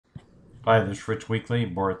Hi, this is Rich Weekly,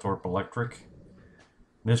 Borathorpe Electric.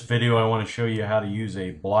 In this video I want to show you how to use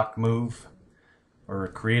a block move or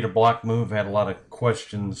create a block move. I had a lot of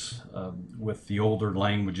questions with the older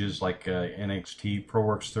languages like NXT,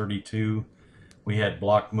 ProWorks 32. We had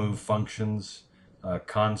block move functions,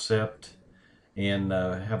 concept, and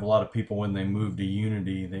have a lot of people when they move to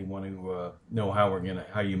Unity, they want to know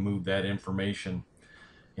how you move that information.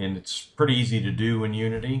 And it's pretty easy to do in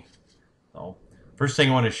Unity. So, first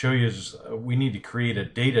thing I want to show you is we need to create a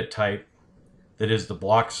data type that is the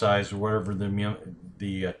block size or whatever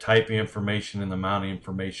the type of information and the amount of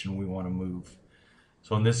information we want to move.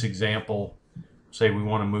 So in this example, say we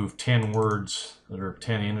want to move 10 words that are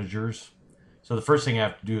 10 integers. So the first thing I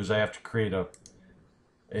have to do is I have to create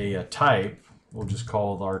a type. We'll just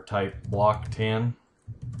call our type block 10.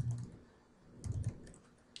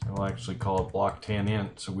 We'll actually call it block 10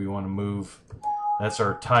 int. So we want to move, that's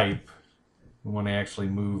our type. We want to actually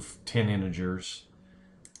move 10 integers.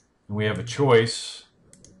 And we have a choice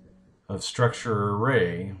of structure or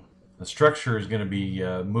array. A structure is going to be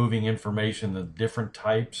moving information of different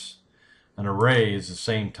types. An array is the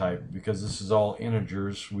same type. Because this is all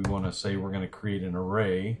integers, we want to say we're going to create an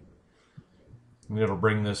array. And it'll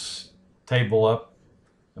bring this table up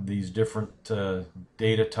of these different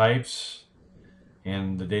data types.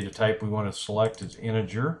 And the data type we want to select is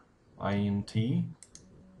integer, int.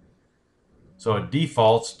 So it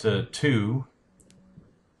defaults to 2.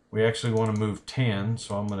 We actually want to move 10,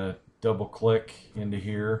 so I'm going to double click into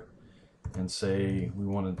here and say we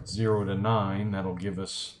want it 0 to 9. That'll give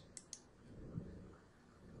us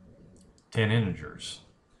 10 integers.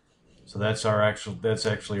 So that's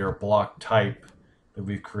actually our block type that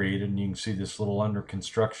we've created, and you can see this little under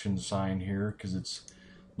construction sign here because it's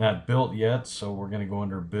not built yet, so we're going to go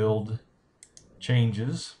under build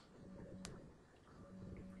changes.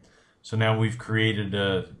 So now we've created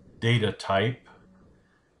a data type,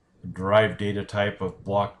 a derived data type of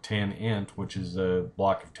block 10 int, which is a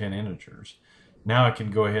block of 10 integers. Now I can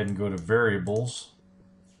go ahead and go to variables,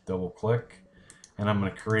 double click, and I'm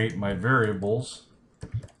going to create my variables.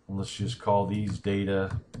 And let's just call these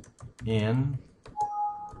data in.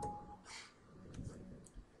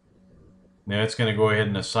 Now it's going to go ahead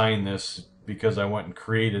and assign this because I went and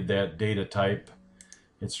created that data type.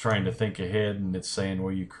 It's trying to think ahead, and it's saying,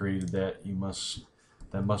 well, you created that,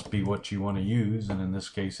 that must be what you want to use, and in this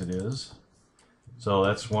case it is. So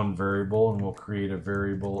that's one variable, and we'll create a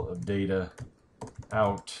variable of data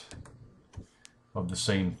out of the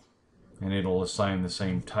same, and it'll assign the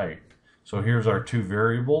same type. So here's our two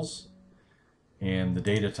variables, and the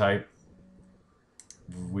data type,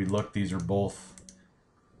 we look, these are both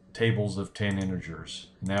tables of 10 integers.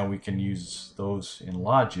 Now we can use those in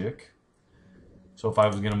logic. So if I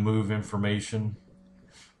was going to move information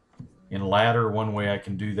in ladder, one way I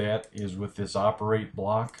can do that is with this operate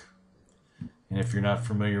block. And if you're not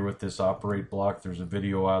familiar with this operate block, there's a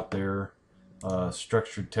video out there,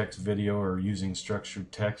 structured text video, or using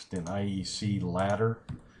structured text in IEC ladder,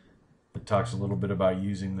 that talks a little bit about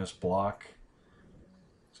using this block.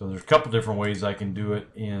 So there's a couple different ways I can do it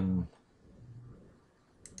in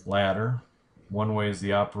ladder. One way is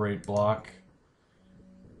the operate block.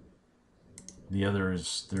 The other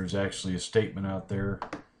is there's actually a statement out there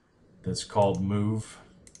that's called move,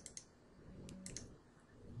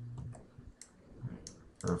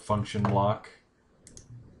 or a function block.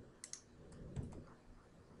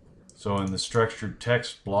 So in the structured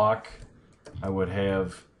text block, I would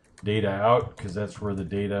have data out because that's where the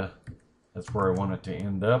data, that's where I want it to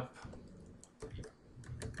end up.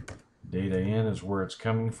 Data in is where it's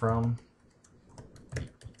coming from.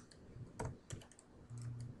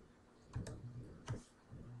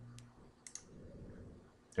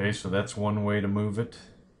 Okay, so that's one way to move it.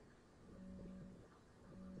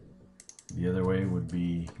 The other way would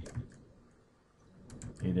be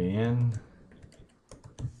data in,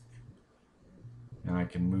 and I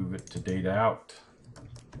can move it to data out.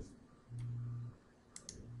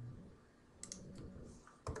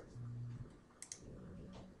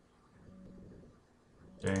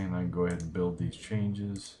 Okay, and I can go ahead and build these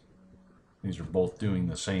changes. These are both doing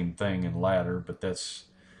the same thing in ladder, but that's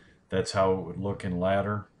how it would look in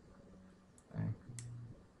ladder. Okay.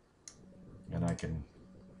 And I can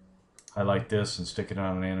highlight this and stick it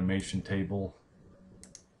on an animation table,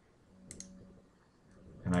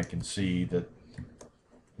 and I can see that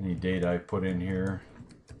any data I put in here,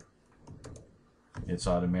 it's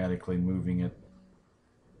automatically moving it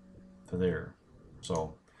to there.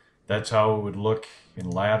 So that's how it would look in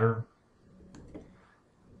ladder.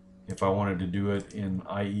 If I wanted to do it in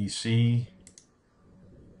IEC,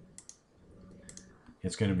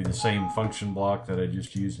 It's going to be the same function block that I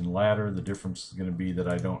just used in ladder. The difference is going to be that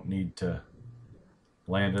I don't need to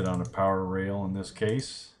land it on a power rail in this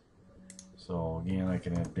case. So again, I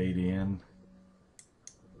can have data in,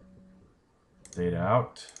 data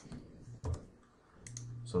out.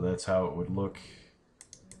 So that's how it would look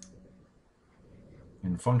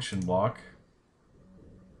in function block.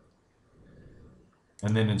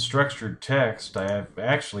 And then in structured text, I have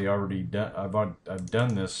actually already done, I've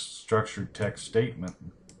done this structured text statement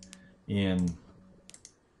in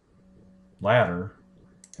ladder,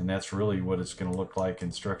 and that's really what it's going to look like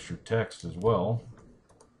in structured text as well.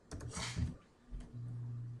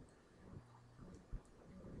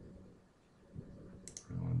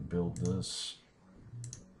 I'm going to build this.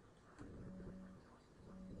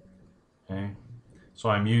 Okay, so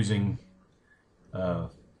I'm using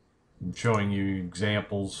I'm showing you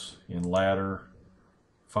examples in ladder,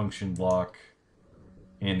 function block,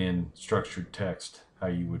 and in structured text, how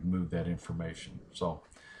you would move that information. So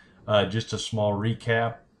just a small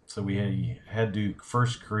recap. So we had to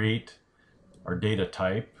first create our data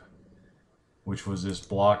type, which was this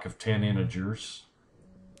block of 10 integers.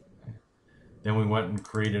 Then we went and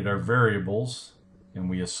created our variables, and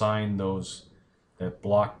we assigned that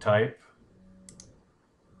block type.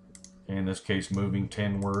 In this case, moving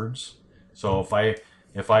 10 words. So if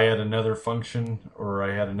I had another function, or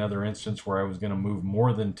I had another instance where I was going to move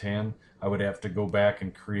more than 10, I would have to go back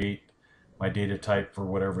and create my data type for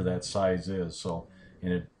whatever that size is. So,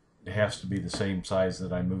 and it has to be the same size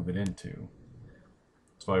that I move it into.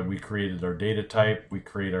 So we created our data type, we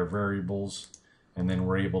create our variables, and then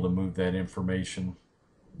we're able to move that information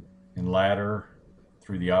in ladder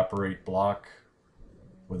through the operate block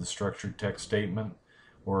with a structured text statement,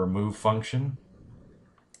 or a move function.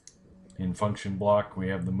 In function block, we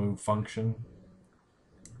have the move function,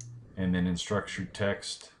 and then in structured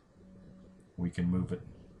text, we can move it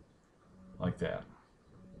like that.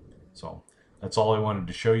 So that's all I wanted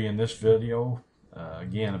to show you in this video.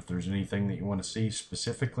 Again, if there's anything that you want to see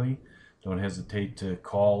specifically, don't hesitate to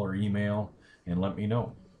call or email and let me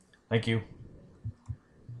know. Thank you.